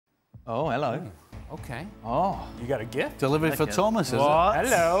Oh, hello. Okay. Oh. You got a gift? Delivered for Thomas, is it?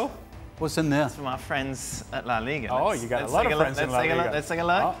 Hello. What's in there? It's from our friends at La Liga. Oh, you got a lot of friends in La Liga. Let's take a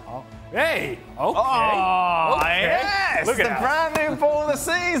look. Hey. Okay. Oh, okay. yes. Look at the that. brand new ball of the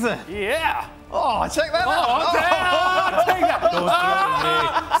season. Yeah. Oh, check that out. Oh, take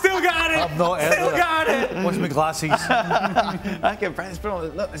that. Still got it. I've not Still got it. What's my glasses? Okay, Brandon's put on,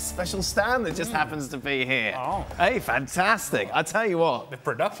 look, this special stand that just happens to be here. Oh. Hey, fantastic. I tell you what. The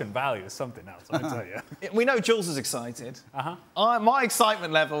production value is something else, I tell you. We know Jules is excited. My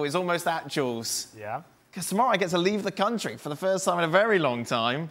excitement level is almost at Jules. Yeah. Because tomorrow I get to leave the country for the first time in a very long time.